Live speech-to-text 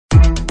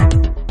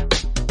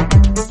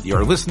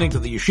You're listening to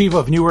the Yeshiva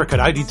of Newark at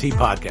IDT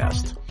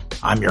podcast.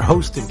 I'm your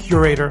host and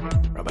curator,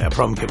 Rabbi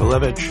Abram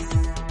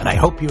Kibalevich, and I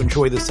hope you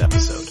enjoy this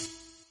episode.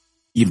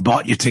 You've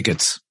bought your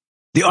tickets.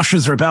 The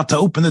ushers are about to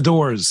open the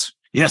doors.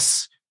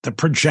 Yes, the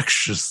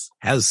Projectionist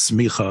has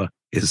Semicha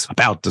is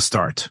about to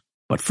start.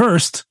 But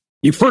first,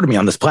 you've heard me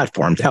on this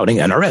platform touting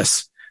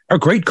NRS, a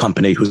great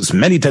company whose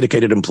many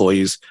dedicated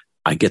employees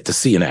I get to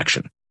see in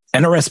action.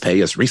 NRS Pay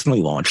has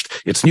recently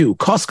launched its new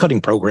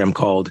cost-cutting program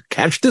called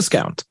Cash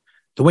Discount.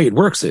 The way it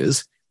works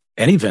is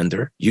any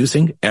vendor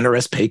using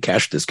NRS Pay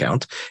Cash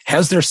Discount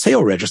has their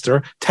sale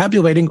register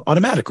tabulating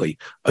automatically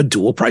a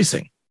dual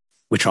pricing,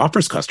 which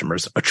offers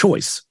customers a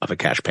choice of a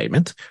cash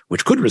payment,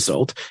 which could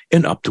result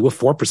in up to a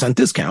 4%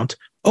 discount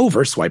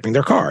over swiping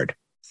their card.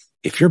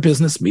 If your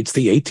business meets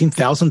the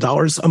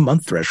 $18,000 a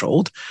month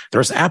threshold,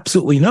 there's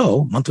absolutely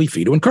no monthly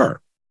fee to incur.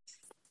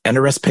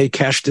 NRS Pay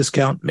Cash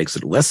Discount makes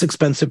it less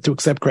expensive to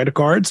accept credit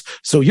cards,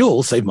 so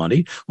you'll save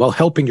money while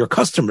helping your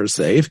customers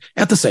save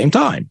at the same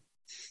time.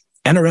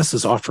 NRS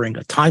is offering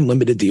a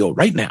time-limited deal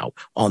right now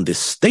on this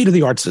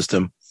state-of-the-art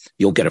system.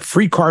 You'll get a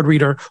free card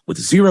reader with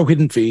zero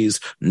hidden fees,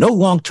 no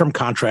long-term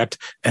contract,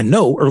 and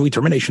no early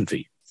termination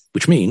fee,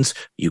 which means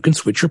you can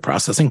switch your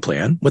processing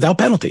plan without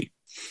penalty.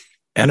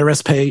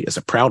 NRS Pay is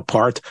a proud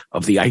part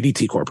of the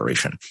IDT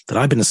Corporation that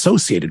I've been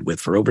associated with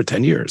for over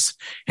 10 years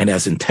and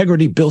has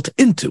integrity built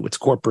into its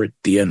corporate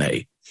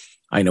DNA.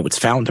 I know its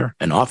founder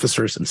and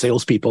officers and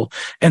salespeople,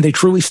 and they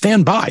truly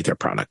stand by their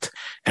product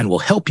and will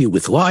help you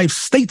with live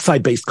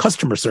stateside-based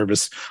customer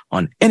service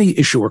on any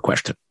issue or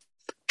question.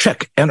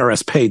 Check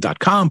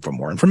nrspay.com for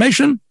more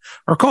information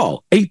or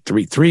call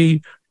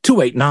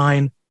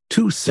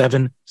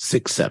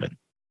 833-289-2767.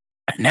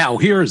 And now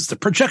here's the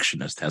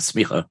Projectionist has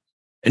Semicha.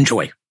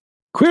 Enjoy.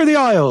 Clear the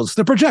aisles.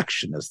 The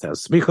Projectionist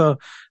has Semicha.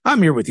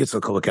 I'm here with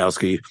Yitzhak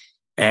Kolakowski,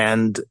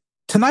 and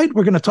tonight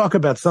we're going to talk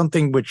about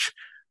something which,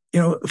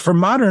 for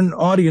modern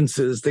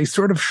audiences, they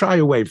sort of shy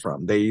away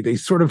from. They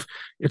sort of,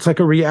 it's like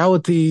a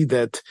reality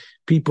that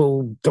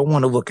people don't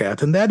want to look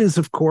at. And that is,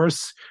 of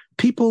course,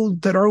 people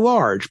that are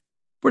large.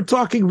 We're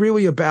talking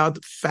really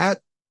about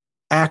fat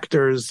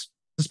actors,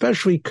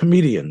 especially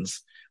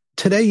comedians.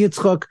 Today,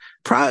 Yitzchak,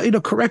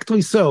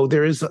 correctly so,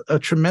 there is a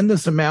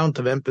tremendous amount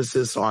of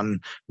emphasis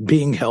on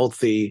being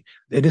healthy.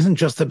 It isn't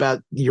just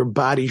about your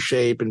body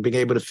shape and being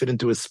able to fit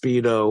into a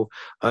Speedo.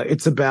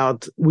 It's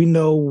about, we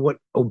know what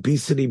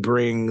obesity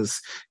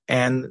brings,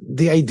 and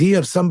the idea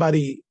of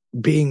somebody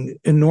being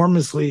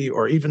enormously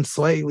or even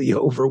slightly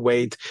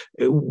overweight,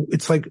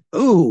 it's like,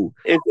 ooh.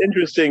 It's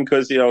interesting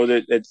because,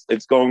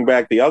 it's going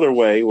back the other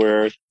way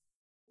where,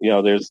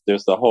 there's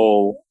the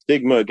whole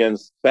stigma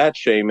against fat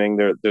shaming.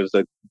 There's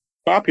a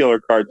popular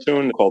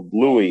cartoon called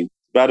Bluey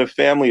about a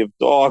family of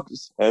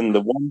dogs, and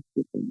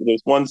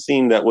there's one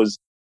scene that was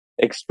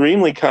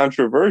extremely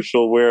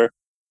controversial where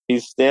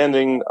he's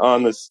standing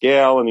on the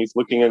scale and he's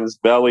looking at his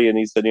belly and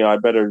he said, I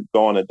better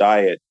go on a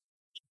diet.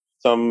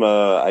 Some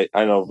I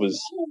know it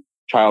was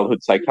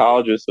childhood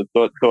psychologists that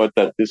thought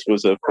that this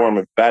was a form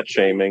of fat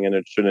shaming and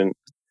it shouldn't,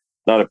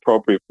 not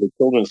appropriate for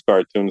children's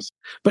cartoons.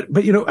 But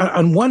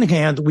on one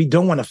hand, we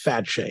don't want to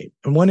fat shame.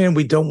 On one hand,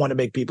 we don't want to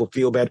make people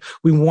feel bad.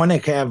 We want to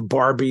have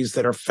Barbies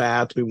that are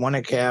fat. We want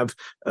to have,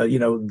 we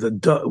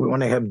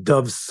want to have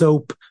Dove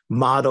soap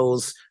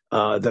models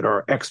that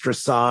are extra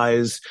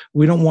size.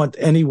 We don't want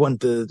anyone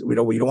to, we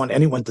don't want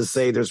anyone to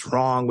say there's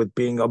wrong with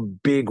being a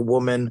big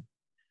woman.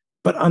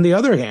 But on the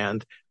other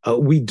hand,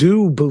 we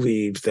do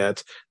believe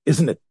that,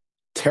 isn't it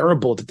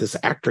terrible that this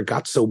actor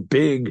got so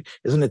big?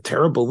 Isn't it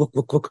terrible?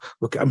 Look,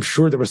 I'm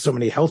sure there were so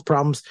many health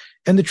problems.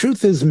 And the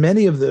truth is,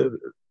 many of the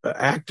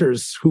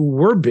actors who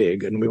were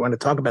big, and we want to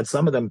talk about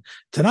some of them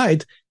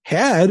tonight,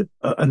 had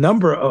a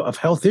number of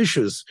health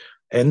issues.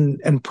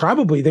 And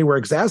probably they were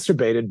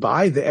exacerbated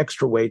by the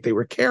extra weight they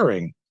were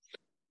carrying.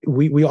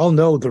 We all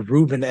know the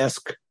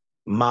Ruben-esque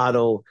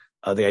model,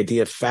 the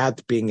idea of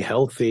fat being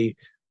healthy.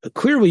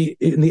 Clearly,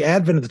 in the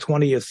advent of the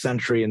 20th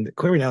century, and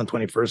clearly now in the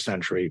 21st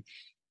century,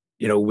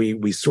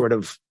 we sort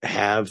of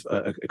have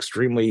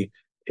extremely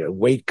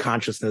weight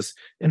consciousness.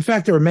 In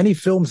fact, there were many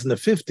films in the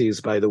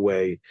 50s, by the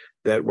way,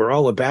 that were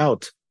all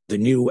about the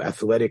new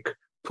athletic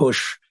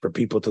push for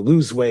people to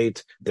lose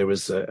weight. There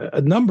was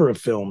a number of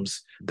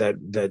films that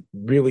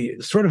really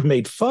sort of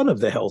made fun of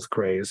the health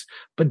craze,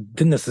 but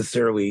didn't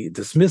necessarily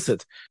dismiss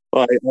it.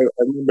 Well, I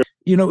remember.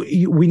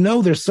 We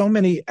know there's so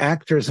many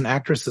actors and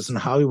actresses in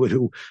Hollywood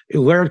who,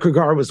 Laird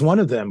Kruger was one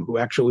of them, who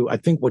actually, I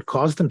think what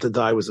caused him to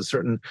die was a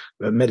certain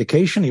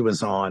medication he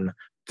was on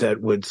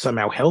that would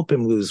somehow help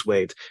him lose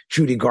weight.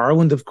 Judy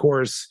Garland, of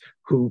course,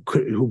 who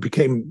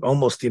became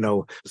almost,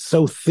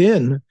 so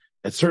thin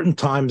at certain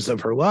times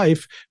of her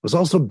life, was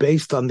also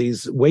based on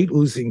these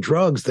weight-losing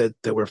drugs that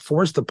were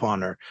forced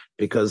upon her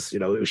because,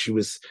 she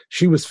was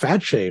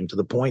fat shamed to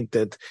the point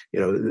that,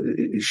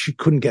 she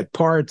couldn't get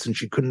parts and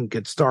she couldn't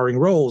get starring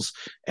roles.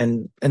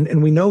 And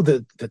we know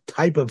that the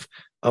type of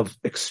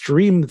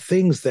extreme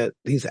things that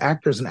these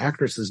actors and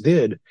actresses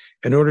did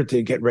in order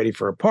to get ready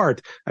for a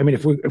part. I mean,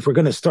 if we're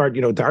going to start,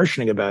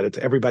 darshaning about it,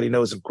 everybody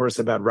knows, of course,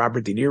 about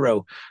Robert De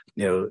Niro,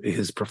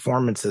 his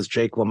performance as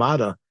Jake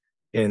LaMotta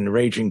in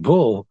Raging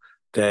Bull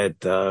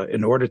that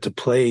in order to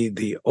play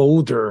the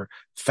older,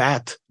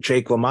 fat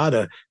Jake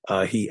LaMotta,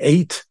 he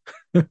ate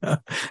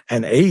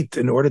and ate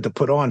in order to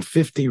put on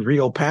 50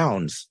 real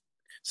pounds.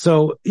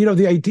 So,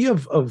 the idea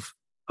of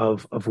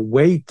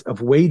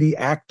weighty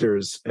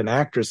actors and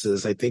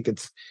actresses, I think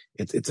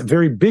it's a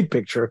very big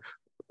picture.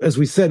 As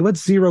we said,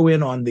 let's zero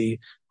in on the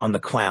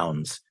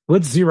clowns.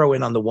 Let's zero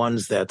in on the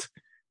ones that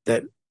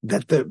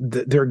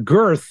their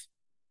girth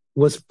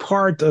was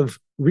part of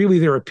really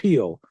their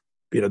appeal.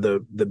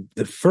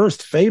 The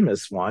first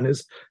famous one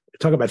is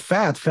talk about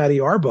Fatty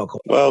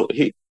Arbuckle. Well,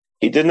 he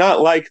did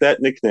not like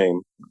that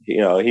nickname. He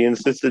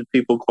insisted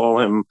people call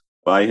him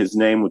by his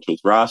name, which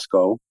was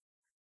Roscoe.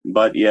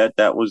 But yet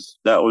that was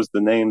the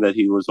name that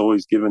he was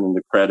always given in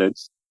the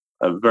credits.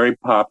 A very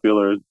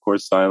popular, of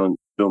course, silent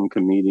film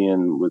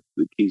comedian with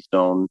the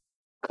Keystone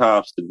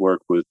Cops, had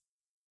worked with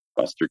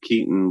Buster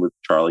Keaton, with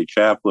Charlie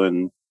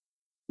Chaplin,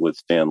 with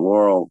Stan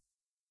Laurel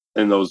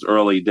in those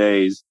early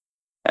days,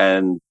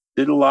 and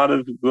did a lot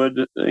of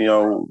good,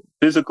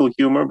 physical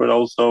humor, but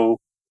also,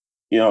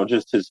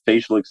 just his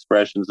facial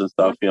expressions and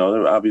stuff.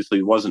 There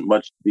obviously wasn't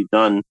much to be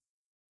done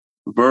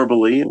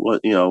verbally,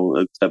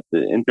 except the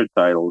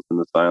intertitles in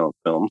the silent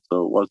film.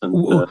 So it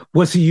wasn't.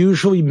 Was he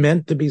usually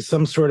meant to be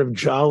some sort of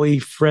jolly,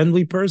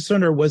 friendly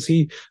person, or was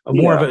he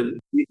more of a?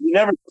 He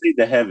never played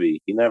the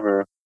heavy. He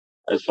never,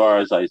 as far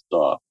as I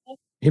saw.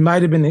 He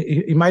might have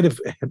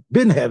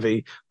been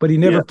heavy, but he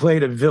never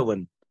played a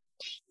villain.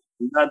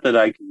 Not that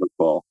I can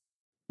recall.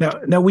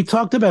 Now we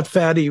talked about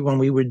Fatty when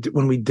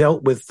we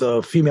dealt with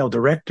female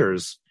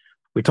directors.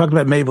 We talked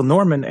about Mabel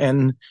Normand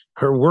and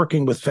her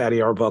working with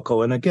Fatty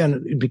Arbuckle. And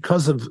again,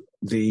 because of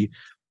the,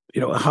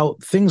 how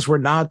things were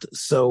not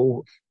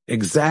so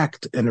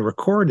exact and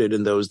recorded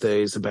in those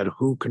days about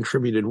who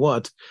contributed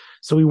what.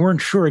 So we weren't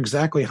sure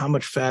exactly how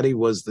much Fatty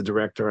was the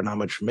director and how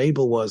much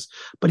Mabel was.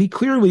 But he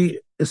clearly,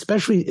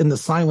 especially in the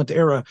silent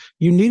era,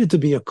 you needed to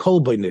be a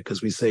kolbeinik,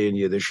 as we say in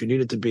Yiddish. You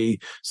needed to be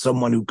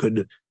someone who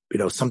could,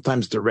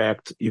 sometimes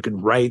direct, you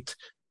could write,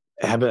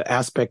 have an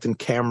aspect in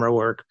camera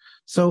work.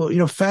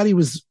 So, Fatty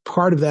was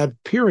part of that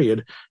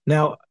period.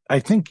 Now, I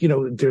think,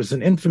 there's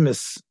an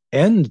infamous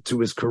end to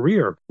his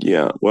career.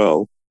 Yeah,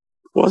 well,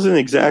 it wasn't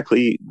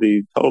exactly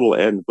the total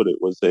end, but it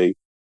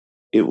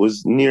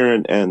was near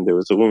an end. There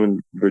was a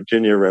woman,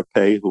 Virginia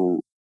Rappe,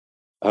 who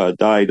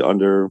died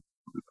under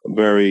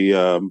very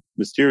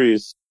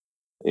mysterious,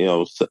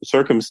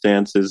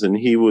 circumstances, and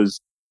he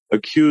was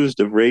accused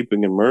of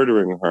raping and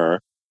murdering her,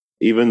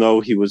 even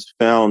though he was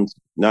found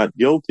not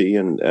guilty,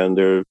 and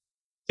there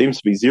seems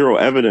to be zero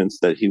evidence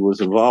that he was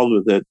involved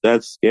with it.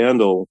 That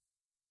scandal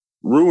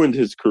ruined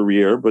his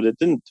career, but it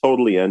didn't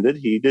totally end it.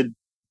 He did,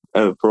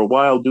 for a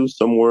while, do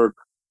some work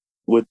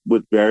with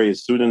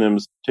various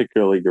pseudonyms,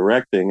 particularly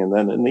directing. And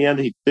then in the end,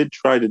 he did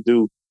try to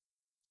do,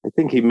 I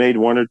think he made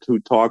one or two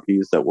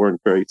talkies that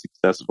weren't very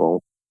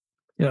successful.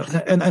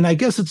 And I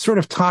guess it sort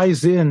of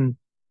ties in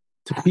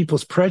to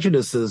people's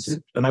prejudices.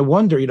 And I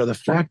wonder, the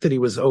fact that he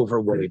was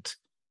overweight,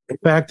 the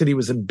fact that he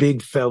was a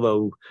big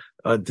fellow,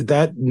 did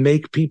that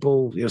make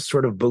people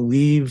sort of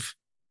believe,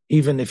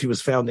 even if he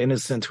was found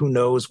innocent, who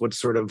knows what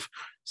sort of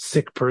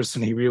sick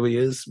person he really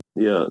is?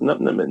 Yeah, not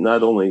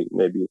only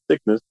maybe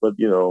sickness, but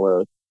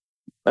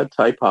a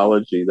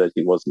typology that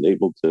he wasn't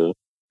able to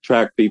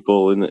track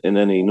people in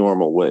any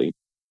normal way.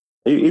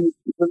 Even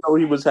though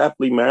he was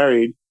happily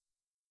married,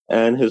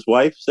 and his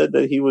wife said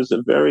that he was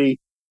a very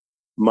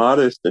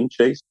modest and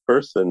chaste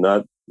person.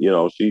 Not,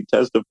 she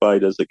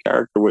testified as a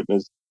character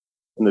witness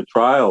in the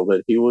trial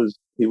that he was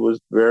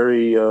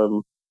very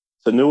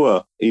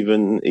tsanua,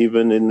 even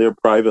in their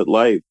private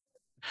life.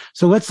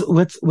 So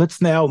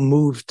let's now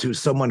move to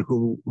someone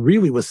who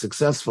really was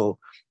successful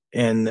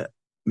in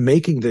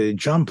making the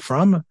jump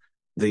from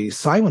the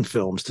silent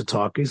films to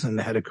talkies and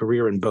had a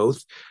career in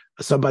both.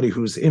 Somebody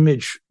whose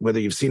image, whether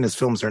you've seen his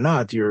films or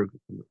not,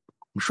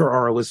 I'm sure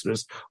our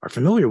listeners are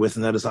familiar with,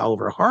 and that is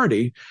Oliver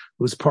Hardy,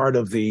 who's part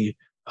of the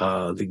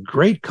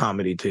great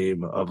comedy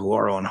team of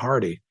Laurel and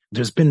Hardy.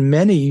 There's been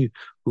many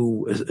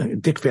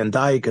Dick Van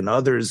Dyke and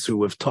others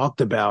who have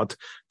talked about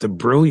the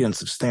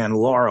brilliance of Stan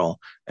Laurel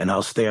and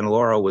how Stan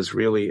Laurel was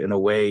really, in a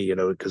way,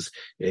 because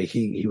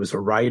he was a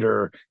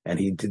writer and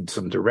he did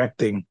some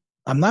directing.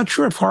 I'm not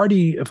sure if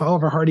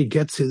Oliver Hardy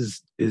gets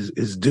his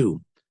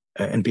due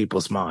in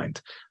people's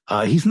mind.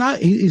 He's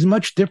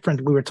much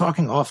different. We were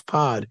talking off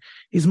pod.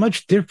 He's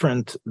much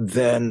different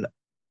than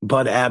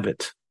Bud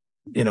Abbott,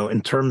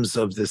 in terms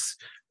of this,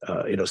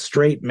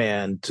 straight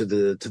man to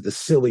the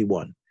silly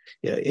one.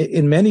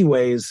 In many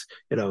ways,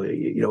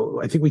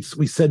 I think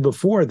we said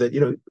before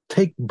that,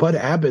 take Bud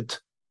Abbott,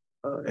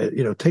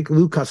 take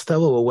Lou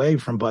Costello away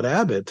from Bud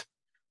Abbott,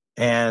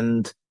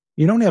 and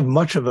you don't have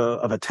much of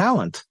a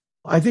talent.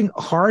 I think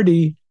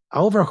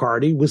Oliver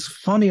Hardy was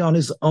funny on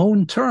his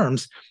own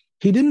terms.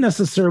 He didn't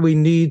necessarily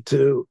need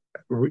to.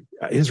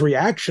 His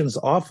reactions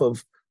off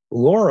of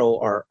Laurel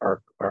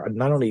are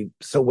not only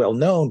so well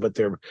known, but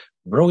they're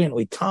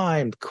brilliantly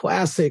timed,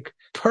 classic,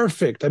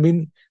 perfect. I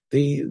mean,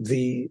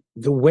 the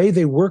way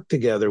they worked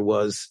together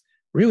was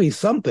really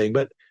something.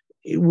 But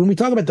when we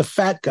talk about the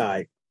fat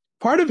guy,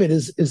 part of it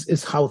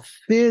is how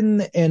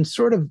thin and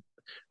sort of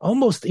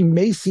almost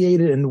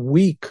emaciated and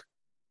weak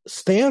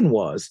Stan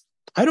was.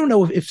 I don't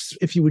know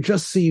if you would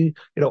just see,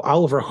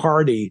 Oliver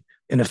Hardy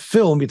in a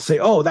film, you'd say,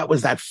 oh, that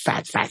was that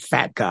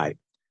fat guy.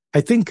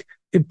 I think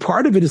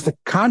part of it is the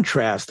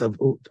contrast of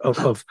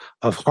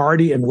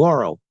Hardy and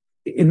Laurel.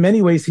 In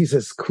many ways, he's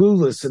as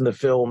clueless in the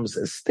films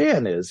as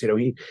Stan is.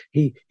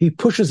 He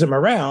pushes him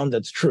around.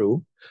 That's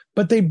true.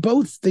 But they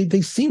both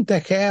they seem to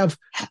have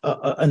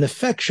an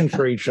affection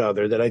for each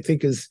other that I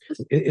think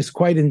is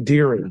quite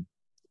endearing.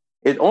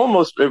 It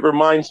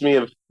reminds me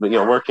of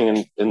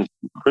working in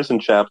prison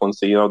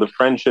chaplaincy. The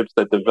friendships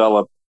that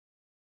develop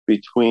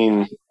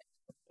between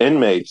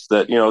inmates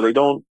that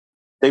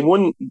they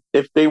wouldn't,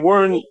 if they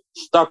weren't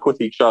stuck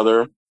with each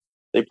other,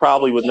 they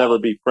probably would never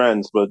be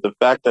friends. But the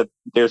fact that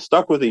they're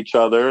stuck with each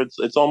other,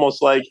 it's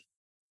almost like,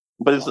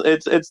 but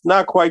it's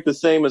not quite the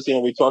same as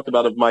we talked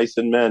about of Mice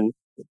and Men.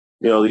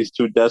 These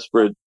two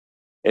desperate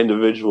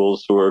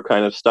individuals who are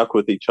kind of stuck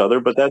with each other.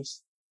 But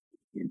that's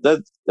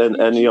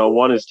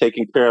one is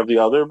taking care of the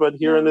other. But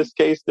here in this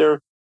case,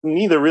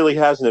 neither really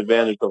has an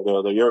advantage over the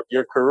other.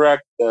 You're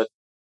correct that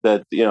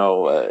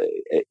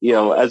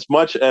as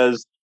much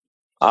as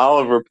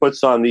Oliver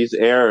puts on these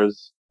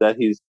airs that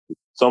he's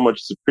so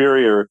much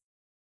superior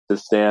to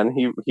Stan,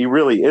 he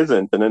really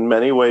isn't. And in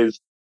many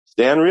ways,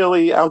 Stan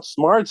really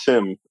outsmarts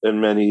him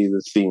in many of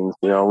the scenes.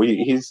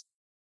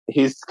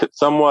 He's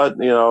somewhat,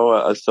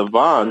 a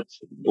savant,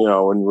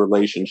 in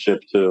relationship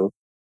to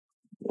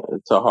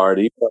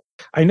Hardy.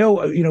 I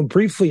know,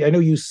 briefly, I know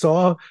you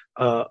saw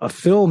a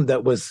film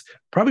that was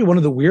probably one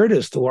of the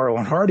weirdest Laurel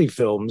and Hardy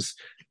films,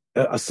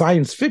 a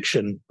science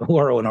fiction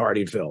Laurel and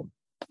Hardy film.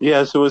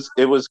 Yes,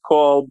 it was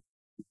called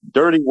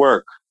Dirty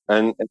Work,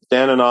 and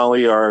Stan and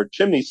Ollie are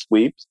chimney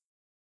sweeps,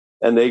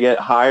 and they get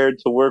hired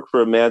to work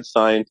for a mad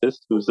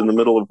scientist who's in the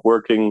middle of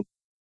working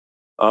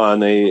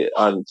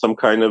on some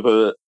kind of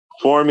a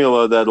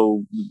formula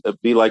that'll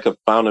be like a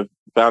fountain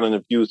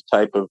of youth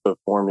type of a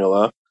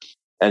formula,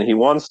 and he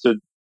wants to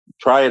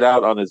try it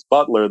out on his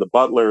butler. The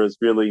butler is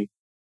really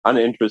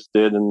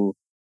uninterested,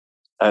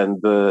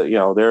 and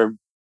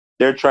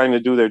they're trying to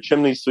do their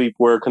chimney sweep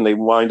work, and they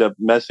wind up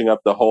messing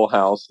up the whole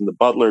house. And the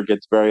butler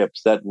gets very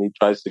upset, and he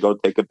tries to go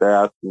take a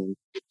bath and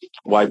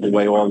wipe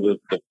away all the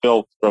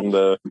filth from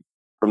the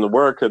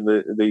work. And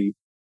the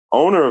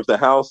owner of the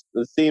house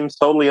seems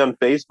totally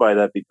unfazed by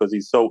that because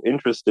he's so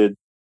interested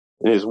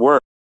in his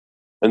work.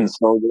 And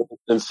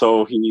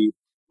so he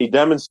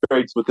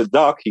demonstrates with the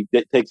duck. He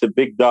takes a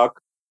big duck,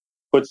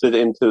 puts it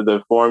into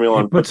the formula,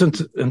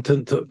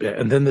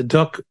 and then the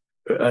duck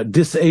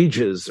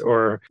disages,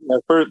 or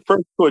first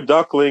to a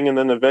duckling, and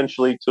then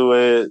eventually to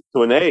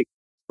an egg,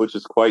 which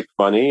is quite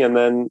funny. And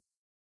then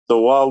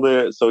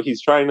so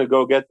he's trying to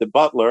go get the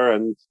butler,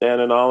 and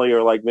Stan and Ollie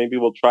are like, maybe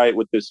we'll try it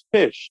with this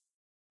fish.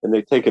 And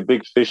they take a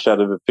big fish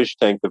out of a fish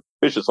tank. The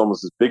fish is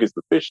almost as big as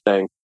the fish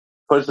tank.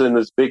 Puts it in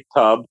this big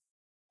tub,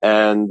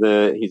 and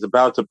he's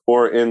about to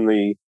pour in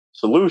the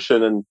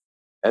solution,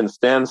 and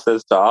Stan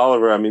says to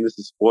Oliver, I mean, this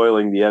is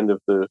spoiling the end of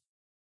the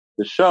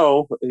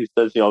show. He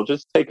says,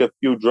 just take a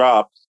few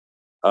drops.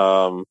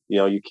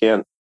 You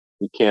can't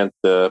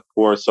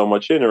pour so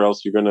much in, or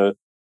else you're going to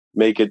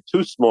make it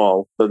too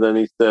small. So then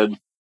he said,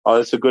 oh,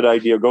 that's a good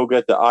idea. Go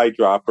get the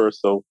eyedropper.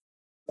 So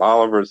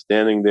Oliver is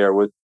standing there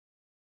with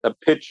a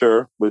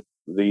pitcher with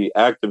the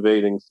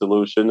activating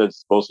solution that's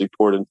supposed to be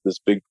poured into this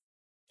big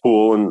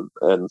pool,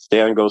 and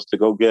Stan goes to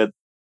go get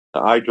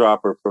the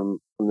eyedropper from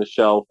the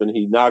shelf, and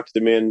he knocks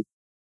him in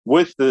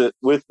with the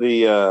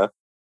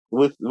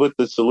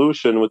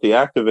solution, with the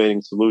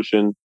activating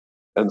solution.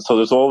 And so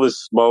there's all this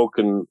smoke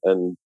and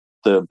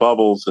the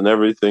bubbles and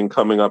everything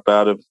coming up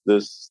out of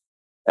this.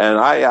 And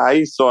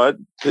I saw it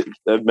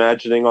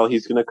imagining, oh,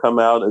 he's going to come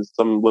out as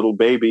some little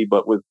baby,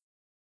 but with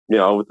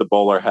the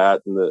bowler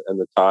hat and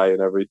the tie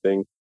and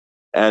everything.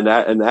 And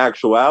in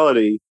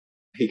actuality,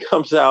 he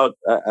comes out,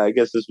 I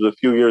guess this was a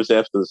few years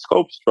after the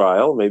Scopes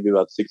trial, maybe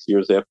about 6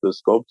 years after the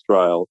Scopes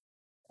trial.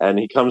 And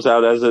he comes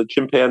out as a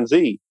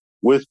chimpanzee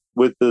with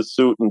the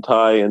suit and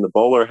tie and the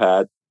bowler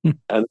hat.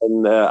 And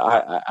then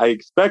I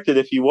expected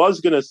if he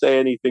was going to say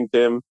anything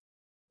to him,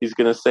 he's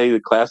going to say the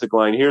classic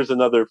line, here's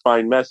another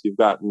fine mess you've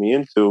gotten me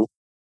into.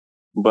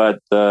 But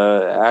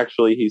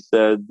actually he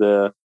said,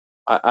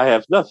 I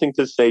have nothing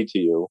to say to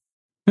you.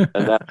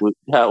 And that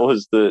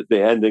was the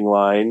ending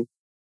line.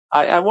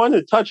 I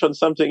wanted to touch on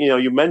something,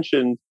 you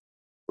mentioned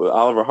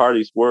Oliver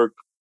Hardy's work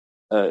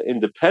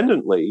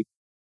independently.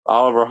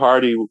 Oliver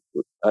Hardy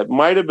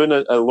might have been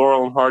a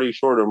Laurel and Hardy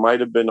short, or might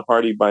have been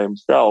Hardy by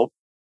himself.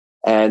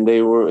 And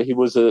he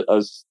was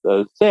a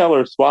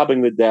sailor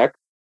swabbing the deck,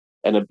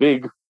 and a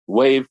big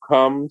wave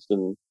comes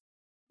and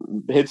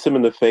hits him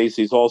in the face.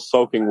 He's all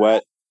soaking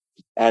wet.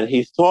 And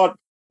he thought,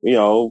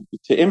 to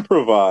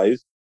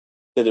improvise,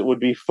 that it would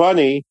be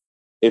funny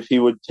if he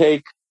would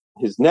take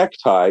his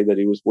necktie that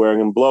he was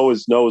wearing and blow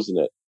his nose in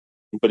it.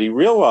 But he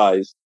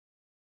realized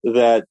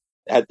that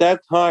at that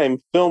time,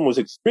 film was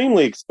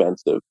extremely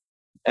expensive.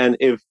 And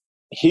if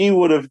he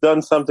would have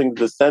done something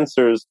the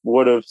censors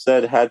would have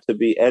said had to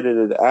be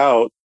edited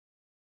out.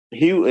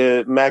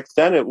 Max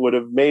Sennett would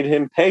have made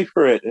him pay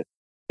for it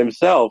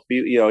himself.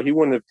 He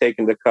wouldn't have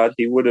taken the cut.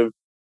 He would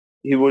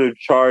have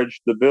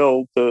charged the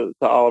bill to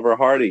Oliver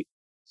Hardy.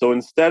 So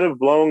instead of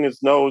blowing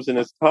his nose in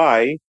his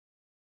tie,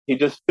 he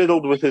just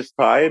fiddled with his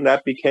tie, and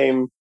that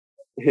became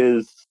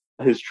his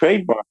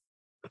trademark.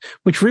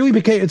 Which really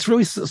it's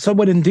really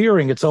somewhat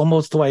endearing. It's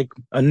almost like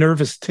a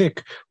nervous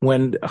tick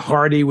when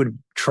Hardy would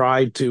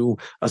try to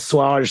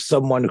assuage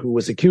someone who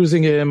was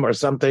accusing him or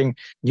something.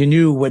 You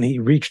knew when he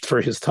reached for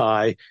his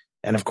tie.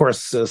 And of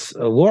course,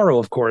 Laurel,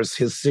 of course,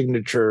 his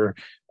signature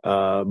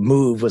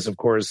move was, of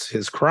course,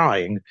 his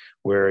crying,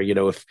 where,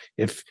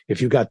 if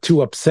you got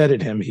too upset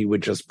at him, he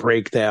would just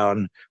break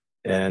down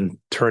and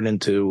turn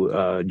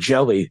into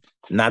jelly,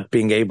 not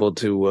being able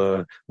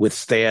to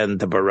withstand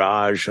the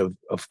barrage of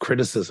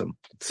criticism.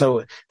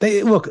 So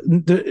they look,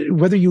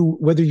 whether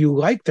you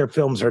like their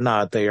films or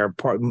not, they are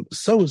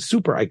so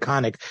super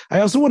iconic.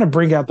 I also want to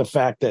bring out the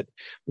fact that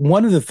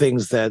one of the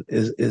things that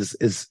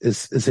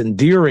is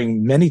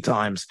endearing many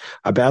times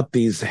about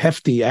these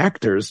hefty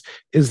actors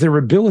is their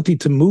ability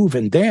to move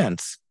and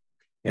dance.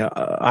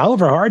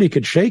 Oliver Hardy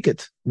could shake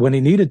it when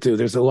he needed to.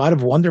 There's a lot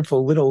of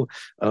wonderful little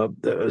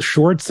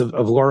shorts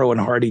of Laurel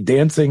and Hardy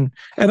dancing,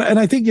 and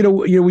I think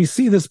we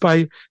see this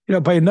by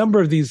a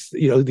number of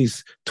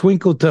these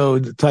twinkle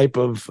toed type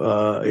of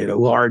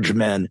large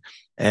men.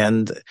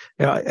 And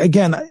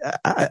again,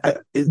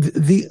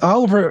 the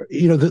Oliver,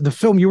 the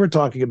film you were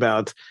talking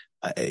about,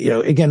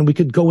 again, we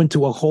could go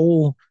into a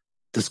whole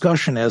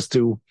discussion as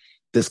to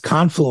this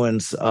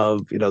confluence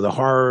of the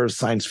horror,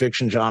 science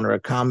fiction genre,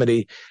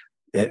 comedy,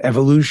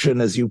 evolution,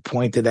 as you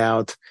pointed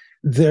out.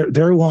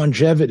 Their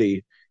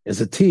longevity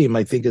as a team,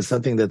 I think, is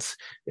something that's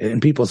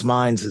in people's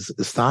minds is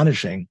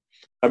astonishing.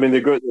 I mean,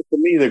 to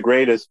me, the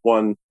greatest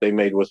one they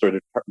made was sort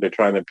of they're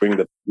trying to bring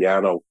the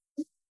piano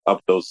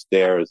up those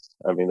stairs.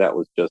 I mean, that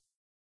was just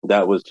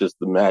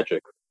the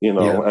magic,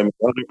 Yeah. I mean,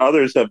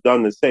 others have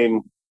done the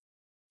same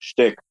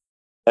shtick,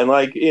 and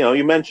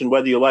you mentioned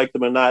whether you like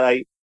them or not.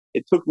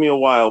 It took me a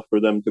while for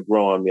them to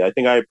grow on me. I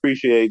think I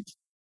appreciate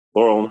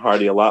Laurel and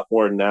Hardy a lot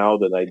more now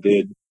than I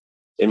did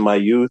in my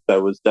youth. I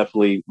was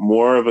definitely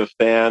more of a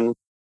fan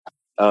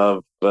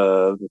of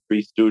the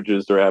Three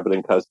Stooges or Abbott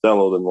and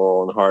Costello than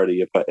Laurel and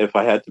Hardy, if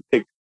I had to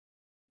pick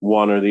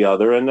one or the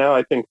other. And now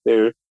I think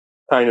they're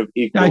kind of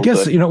equal. I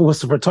guess,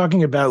 if we're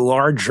talking about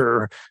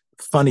larger,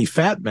 funny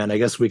fat men, I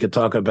guess we could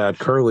talk about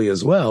Curly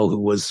as well, who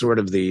was sort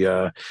of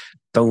the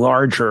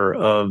larger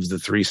of the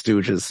Three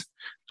Stooges.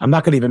 I'm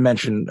not going to even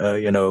mention,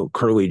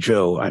 Curly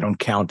Joe. I don't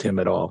count him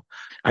at all.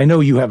 I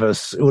know you have a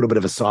little bit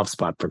of a soft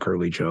spot for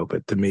Curly Joe,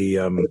 but to me,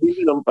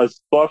 even a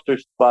softer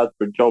spot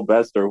for Joe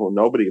Besser, who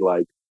nobody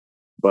liked.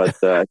 But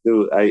I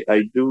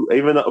do.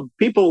 Even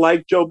people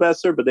like Joe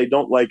Besser, but they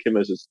don't like him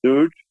as a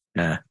stooge.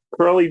 Yeah.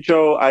 Curly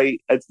Joe,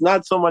 it's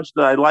not so much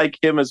that I like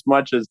him as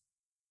much as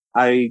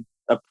I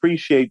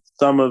appreciate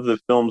some of the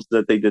films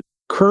that they did.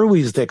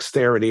 Curly's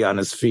dexterity on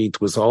his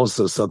feet was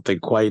also something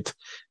quite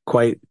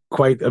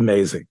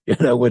amazing.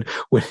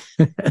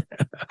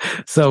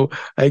 So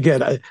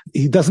again,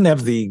 he doesn't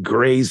have the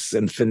grace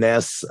and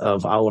finesse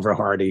of Oliver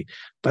Hardy,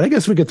 but I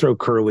guess we could throw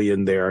Curly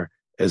in there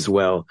as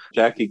well.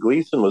 Jackie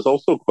Gleason was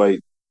also quite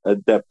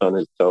adept on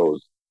his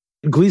toes.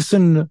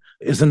 Gleason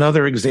is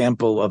another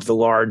example of the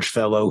large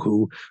fellow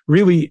who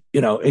really,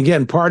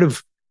 again, part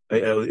of,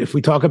 if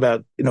we talk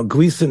about,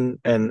 Gleason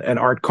and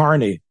Art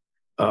Carney,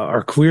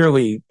 are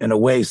clearly, in a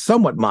way,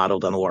 somewhat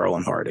modeled on Laurel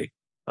and Hardy.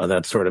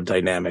 That sort of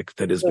dynamic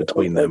that is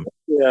between them.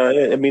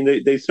 Yeah, I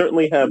mean, they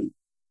certainly have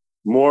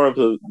more of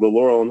the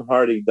Laurel and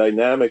Hardy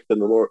dynamic than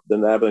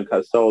the Abbott and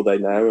Costello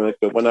dynamic.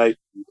 But when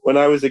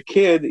I was a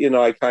kid,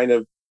 I kind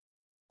of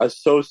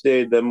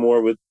associated them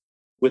more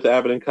with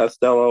Abbott and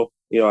Costello.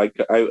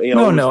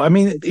 No. I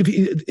mean,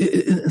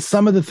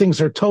 some of the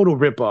things are total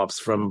ripoffs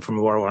from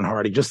Laurel and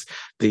Hardy. Just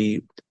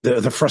the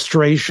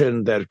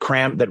frustration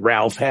that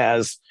Ralph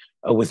has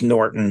with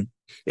Norton.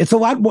 It's a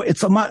lot more.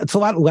 It's a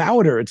lot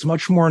louder. It's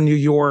much more New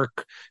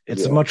York.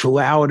 It's much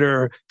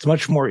louder. It's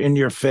much more in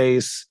your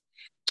face.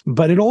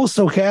 But it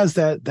also has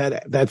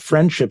that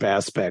friendship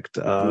aspect.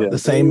 The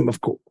same, of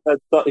course.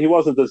 He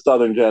wasn't the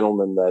Southern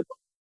gentleman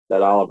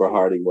that Oliver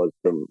Hardy was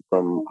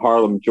from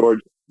Harlem,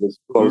 Georgia.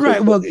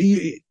 Right. Well,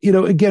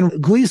 again,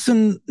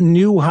 Gleason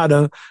knew how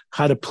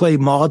to play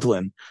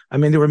maudlin. I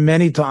mean, there were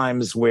many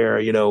times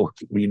where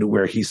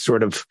where he's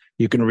sort of,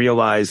 you can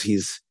realize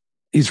he's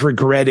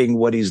regretting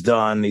what he's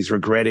done. He's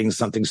regretting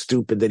something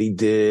stupid that he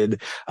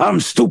did. I'm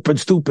stupid,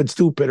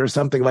 or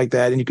something like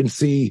that. And you can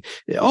see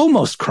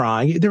almost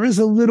crying. There is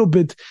a little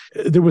bit,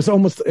 there was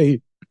almost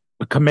a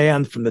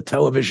command from the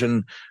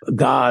television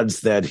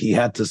gods that he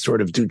had to sort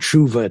of do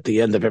tshuva at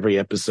the end of every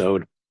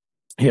episode.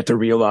 He had to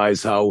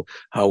realize how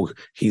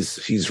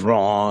he's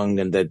wrong,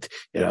 and that,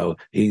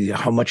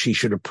 how much he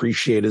should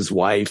appreciate his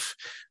wife.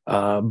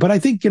 But I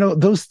think,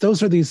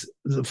 those are these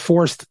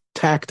forced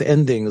tacked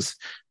endings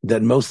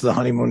that most of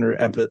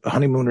the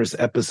Honeymooners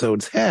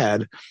episodes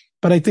had.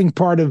 But I think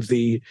part of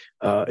the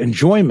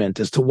enjoyment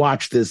is to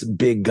watch this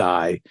big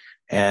guy.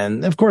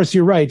 And of course,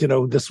 you're right.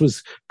 This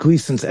was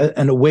Gleason's,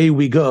 and away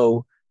we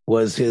go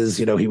was his.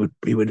 He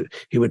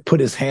would put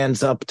his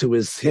hands up to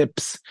his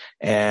hips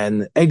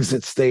and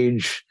exit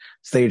stage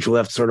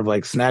left, sort of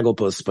like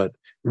Snagglepuss, but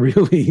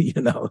really,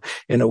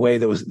 in a way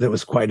that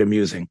was quite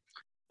amusing.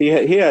 He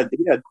had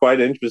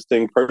quite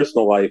interesting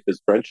personal life.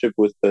 His friendship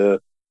with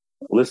the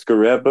Lisker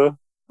Rebbe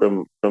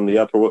from the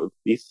Upper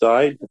East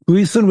Side.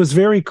 Gleason was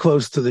very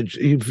close to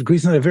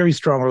Gleason had a very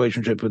strong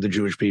relationship with the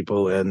Jewish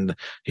people, and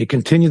he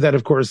continued that,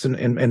 of course,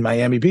 in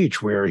Miami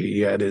Beach, where he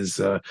had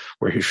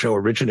where his show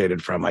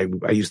originated from. I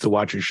used to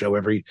watch his show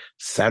every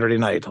Saturday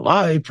night,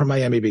 live from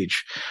Miami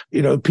Beach.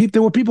 There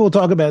were people who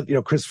talk about,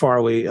 Chris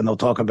Farley, and they'll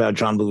talk about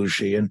John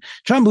Belushi, and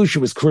John Belushi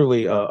was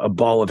clearly a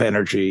ball of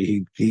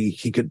energy.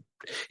 He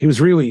was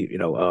really,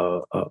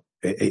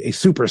 a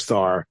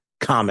superstar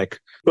comic.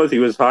 Because he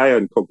was high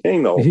on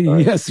cocaine the whole time.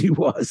 Yes, he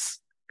was.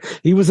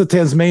 He was a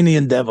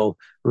Tasmanian devil,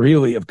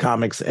 really, of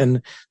comics.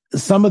 And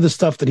some of the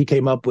stuff that he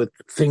came up with,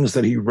 things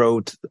that he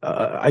wrote,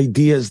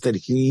 ideas that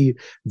he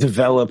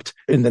developed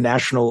in the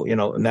National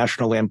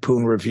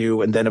Lampoon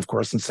Review, and then, of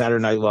course, in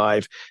Saturday Night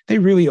Live, they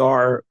really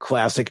are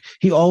classic.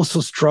 He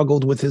also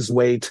struggled with his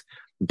weight,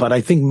 but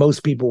I think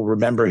most people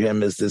remember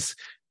him as this,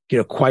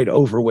 quite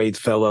overweight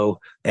fellow.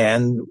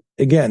 And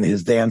again,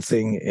 his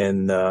dancing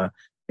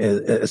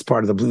as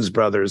part of the Blues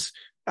Brothers.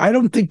 I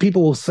don't think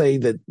people will say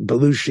that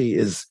Belushi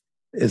is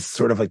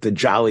sort of like the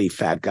jolly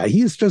fat guy.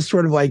 He is just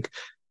sort of like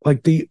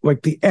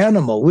the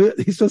animal.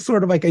 He's just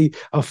sort of like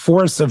a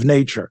force of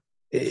nature.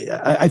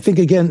 I think,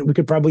 again, we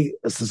could probably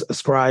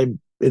ascribe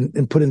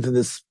and put into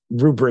this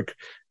rubric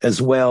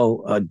as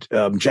well,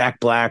 Jack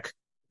Black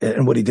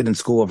and what he did in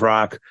School of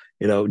Rock.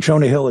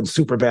 Jonah Hill in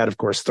Superbad, of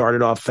course,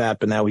 started off fat,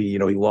 but now he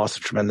lost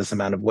a tremendous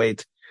amount of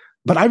weight.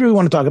 But I really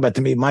want to talk about,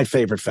 to me, my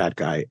favorite fat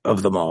guy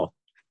of them all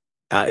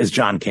is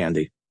John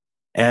Candy.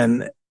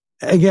 And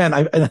again,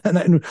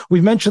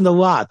 we've mentioned a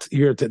lot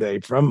here today,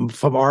 from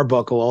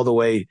Arbuckle all the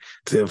way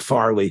to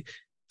Farley.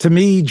 To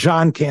me,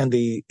 John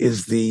Candy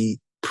is the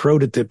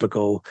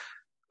prototypical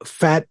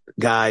fat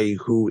guy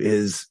who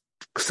is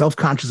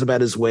self-conscious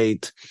about his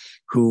weight,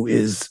 who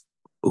is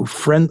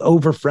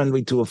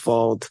over-friendly to a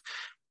fault,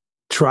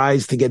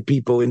 tries to get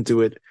people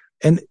into it.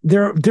 And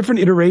there are different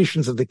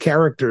iterations of the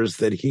characters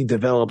that he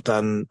developed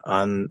on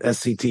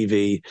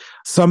SCTV.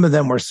 Some of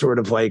them were sort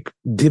of like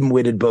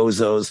dim-witted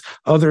bozos.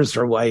 Others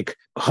are like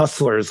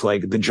hustlers,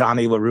 like the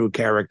Johnny LaRue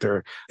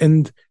character.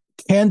 And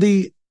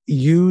Candy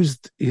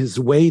used his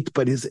weight,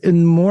 but his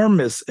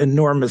enormous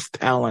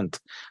talent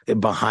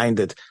behind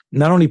it.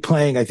 Not only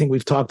playing, I think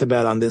we've talked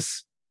about on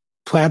this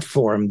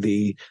platform,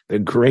 the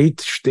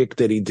great shtick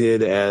that he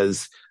did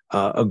as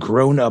a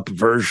grown-up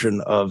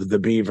version of the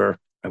Beaver,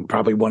 and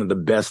probably one of the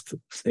best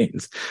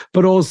scenes,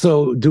 but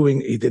also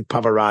he did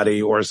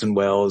Pavarotti, Orson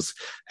Welles,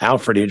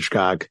 Alfred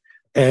Hitchcock,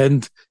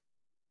 and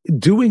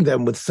doing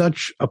them with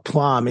such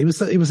aplomb. He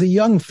was a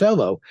young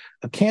fellow.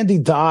 Candy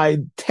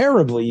died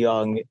terribly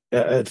young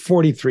at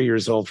 43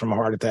 years old from a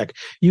heart attack.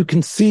 You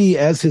can see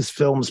as his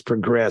films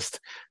progressed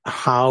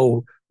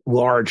how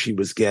large he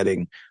was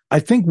getting. I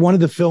think one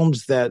of the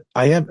films that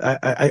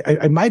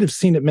I might have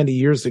seen it many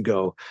years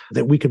ago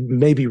that we could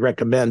maybe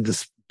recommend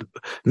this.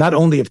 Not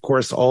only, of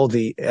course, all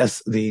the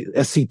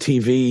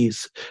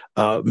SCTV's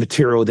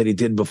material that he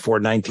did before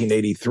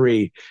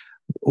 1983,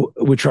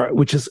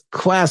 which is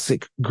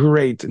classic,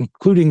 great,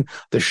 including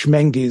the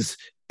Schmengis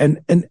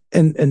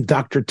and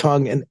Dr.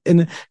 Tongue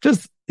and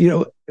just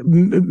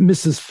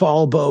Mrs.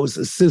 Falbo's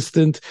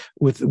assistant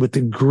with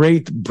the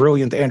great,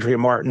 brilliant Andrea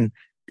Martin.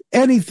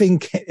 Anything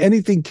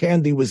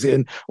Candy was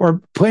in,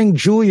 or playing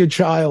Julia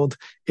Child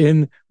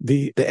in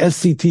the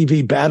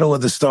SCTV Battle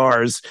of the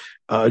Stars.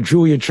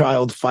 Julia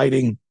Child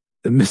fighting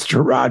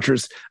Mr.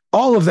 Rogers.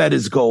 All of that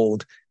is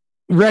gold.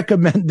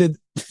 Recommended.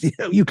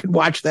 You can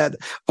watch that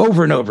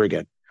over and over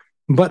again.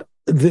 But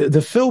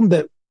the film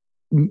that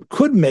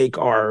could make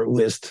our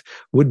list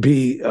would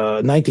be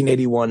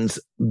 1981's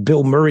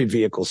Bill Murray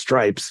vehicle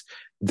Stripes,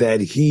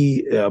 that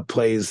he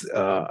plays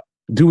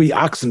Dewey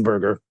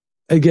Oxenberger,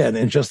 again,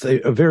 and just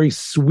a very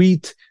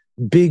sweet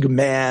big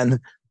man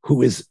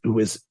who is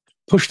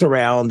pushed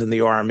around in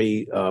the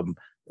army,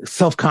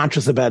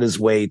 self-conscious about his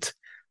weight,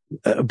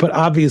 but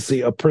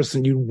obviously a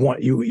person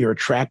you're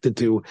attracted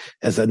to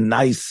as a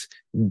nice,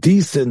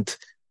 decent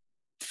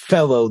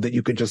fellow that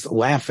you could just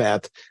laugh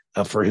at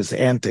for his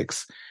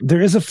antics. There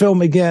is a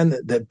film again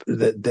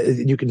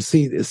that you can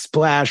see,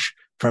 Splash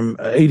from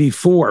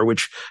 84,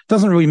 which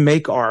doesn't really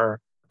make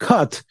our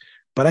cut,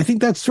 but I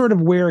think that's sort of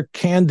where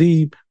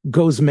Candy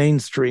goes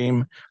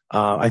mainstream.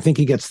 I think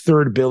he gets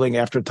third billing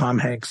after Tom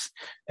Hanks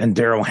and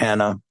Daryl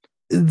Hannah.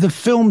 The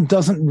film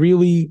doesn't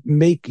really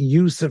make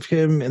use of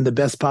him in the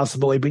best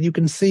possible way, but you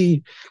can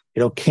see,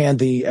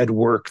 Candy at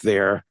work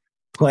there,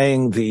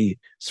 playing the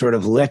sort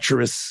of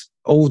lecherous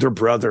older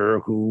brother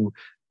who,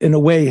 in a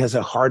way, has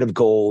a heart of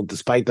gold,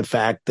 despite the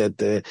fact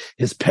that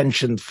his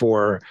penchant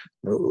for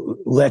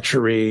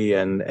lechery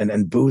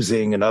and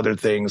boozing and other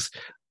things.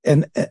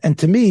 And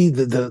to me,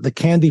 the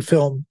Candy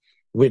film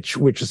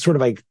which is sort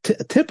of like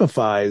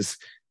typifies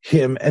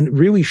him and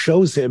really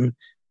shows him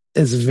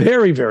as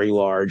very, very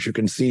large. You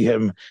can see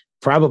him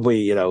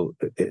probably,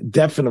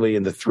 definitely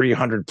in the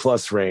 300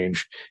 plus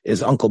range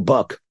is Uncle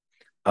Buck.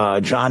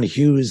 John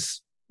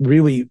Hughes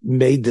really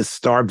made this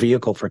star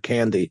vehicle for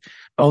Candy,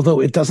 although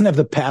it doesn't have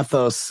the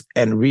pathos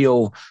and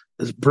real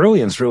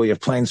brilliance really of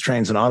Planes,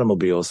 Trains, and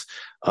Automobiles.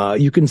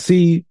 You can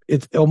see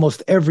it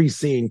almost every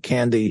scene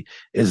Candy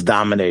is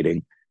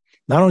dominating.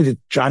 Not only did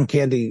John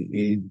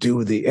Candy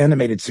do the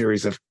animated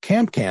series of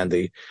Camp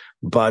Candy,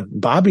 but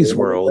Bobby's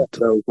World.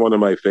 That was one of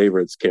my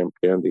favorites, Camp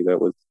Candy.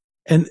 That was.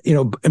 And,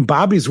 and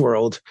Bobby's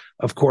World,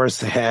 of course,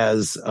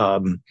 has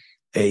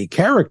a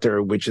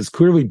character which is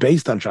clearly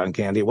based on John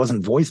Candy. It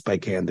wasn't voiced by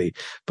Candy,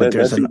 but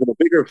that's even a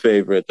bigger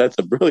favorite. That's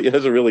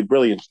a really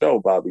brilliant show,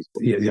 Bobby's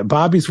World. Yeah,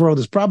 Bobby's World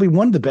is probably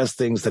one of the best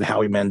things that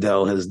Howie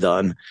Mandel has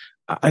done.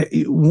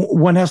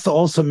 One has to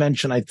also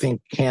mention, I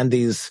think,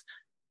 Candy's.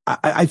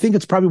 I think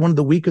it's probably one of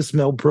the weakest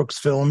Mel Brooks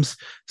films,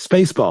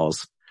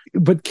 Spaceballs.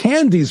 But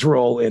Candy's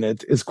role in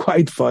it is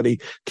quite funny.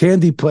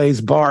 Candy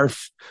plays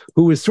Barf,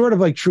 who is sort of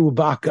like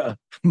Chewbacca.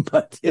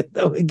 But,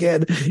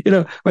 again,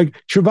 like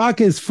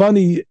Chewbacca is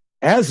funny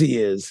as he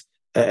is,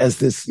 as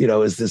this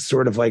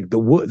sort of like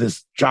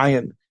this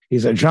giant,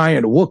 he's a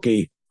giant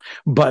Wookiee.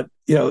 But,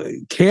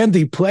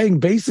 Candy playing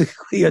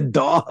basically a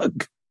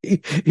dog.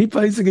 He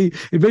basically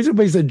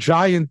plays a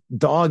giant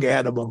dog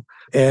animal.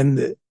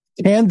 And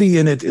Candy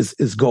in it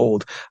is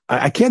gold.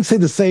 I can't say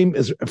the same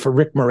as for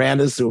Rick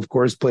Moranis, who of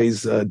course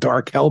plays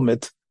Dark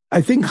Helmet.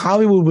 I think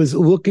Hollywood was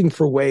looking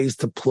for ways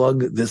to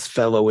plug this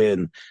fellow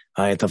in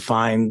and to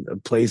find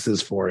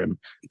places for him.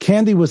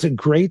 Candy was a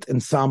great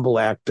ensemble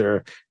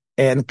actor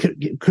and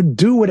could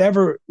do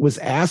whatever was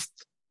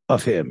asked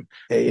of him.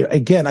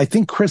 Again, I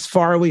think Chris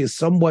Farley is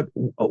somewhat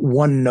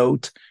one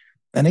note.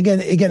 And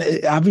again,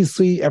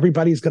 obviously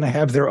everybody's going to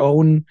have their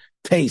own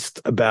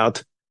taste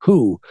about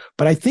who,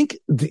 but I think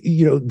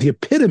the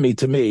epitome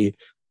to me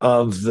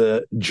of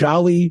the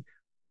jolly,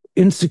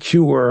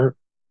 insecure,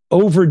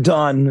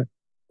 overdone,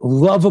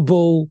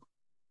 lovable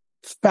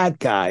fat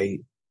guy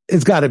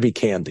has got to be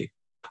Candy.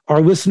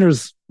 Our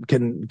listeners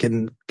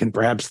can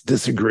perhaps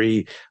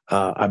disagree.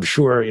 I'm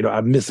sure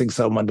I'm missing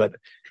someone, but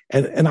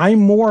and I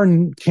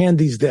mourn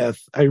Candy's death.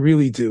 I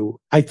really do.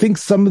 I think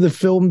some of the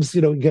films,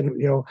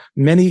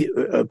 many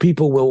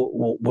people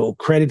will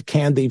credit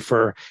Candy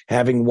for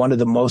having one of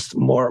the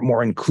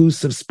more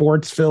inclusive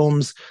sports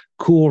films,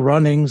 Cool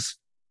Runnings.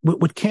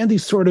 What Candy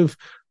sort of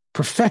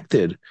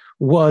perfected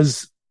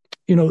was,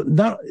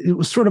 it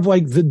was sort of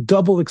like the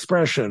double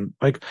expression.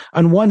 Like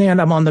on one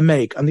hand, I'm on the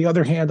make. On the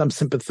other hand, I'm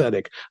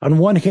sympathetic. On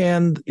one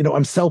hand,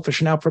 I'm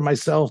selfish and out for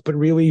myself, but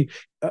really,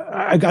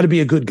 I got to be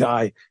a good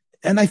guy.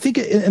 And I think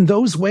in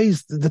those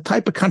ways, the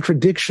type of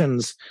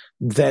contradictions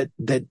that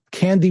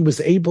Candy was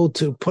able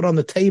to put on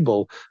the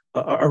table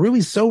are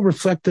really so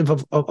reflective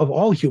of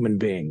all human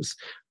beings,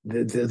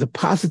 the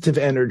positive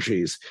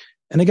energies.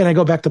 And again, I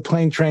go back to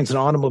Planes, Trains, and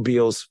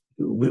Automobiles,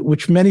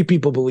 which many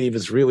people believe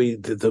is really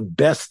the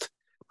best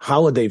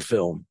holiday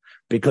film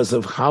because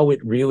of how it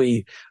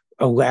really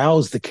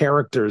allows the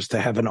characters to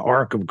have an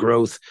arc of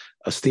growth.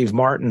 Steve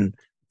Martin,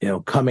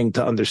 coming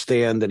to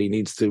understand that he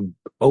needs to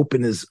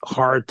open his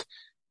heart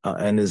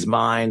and his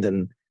mind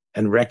and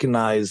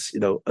recognize,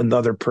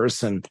 another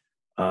person,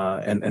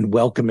 and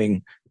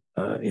welcoming,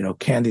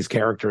 Candy's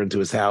character into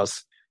his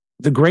house.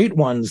 The great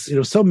ones,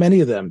 so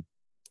many of them,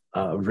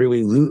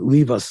 really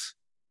leave us,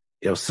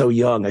 so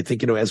young. I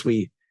think, as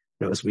we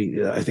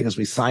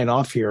sign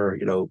off here,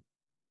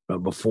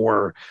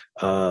 before,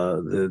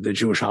 the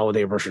Jewish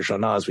holiday of Rosh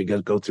Hashanah, as we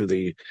go through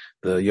the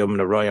Yom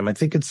Noraim, I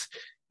think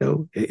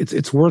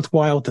it's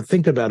worthwhile to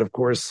think about, of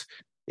course,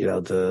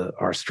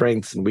 our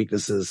strengths and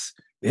weaknesses.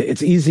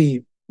 It's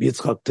easy,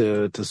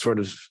 Yitzchak, to sort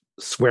of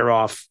swear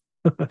off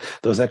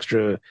those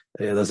extra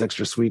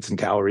sweets and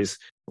calories.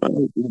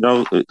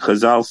 Well,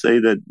 Chazal say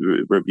that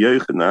Rabbi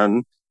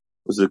Yochanan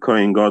was a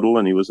Kohen Gadol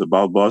and he was a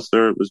Baal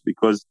Basar. It was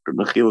because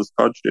Mechilas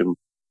touched him.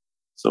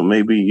 So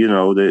maybe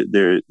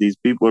these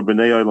people are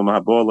Bnei Olam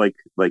Haba,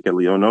 like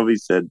Elionovi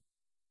said,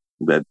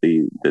 that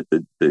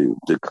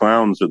the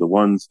clowns are the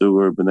ones who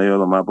are Bnei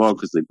Olam Haba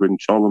because they bring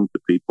shalom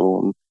to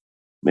people. And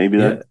maybe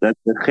that's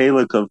the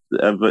chelik of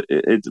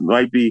it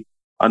might be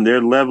on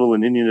their level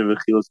in Indian of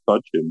Achilas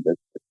touching.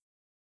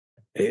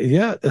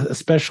 Yeah,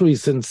 especially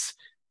since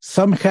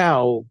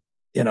somehow,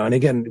 and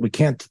again, we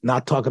can't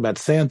not talk about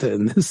Santa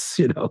in this,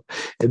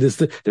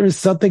 there is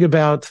something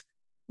about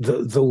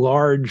the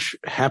large,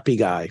 happy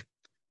guy,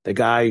 the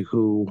guy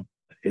who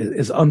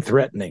is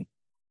unthreatening.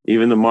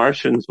 Even the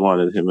Martians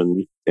wanted him,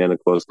 and Santa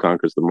Claus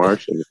conquers the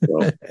Martians.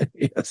 So.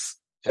 Yes.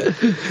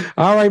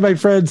 All right, my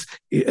friends.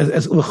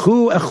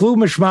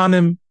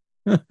 Mishmanim.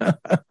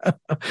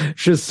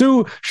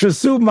 Shasu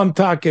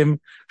mamtakim.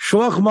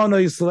 Shlach mono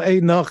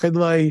Yisrael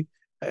nachadlei.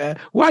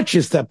 Watch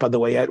your step, by the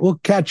way.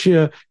 We'll catch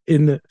you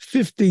in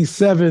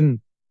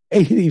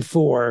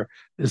 5784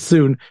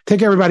 soon. Take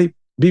care, everybody.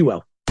 Be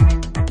well.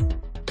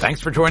 Thanks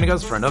for joining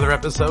us for another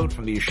episode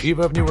from the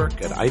Yeshiva of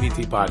Newark at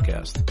IDT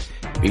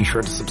Podcast. Be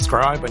sure to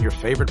subscribe on your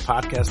favorite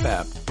podcast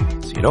app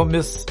so you don't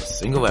miss a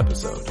single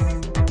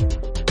episode.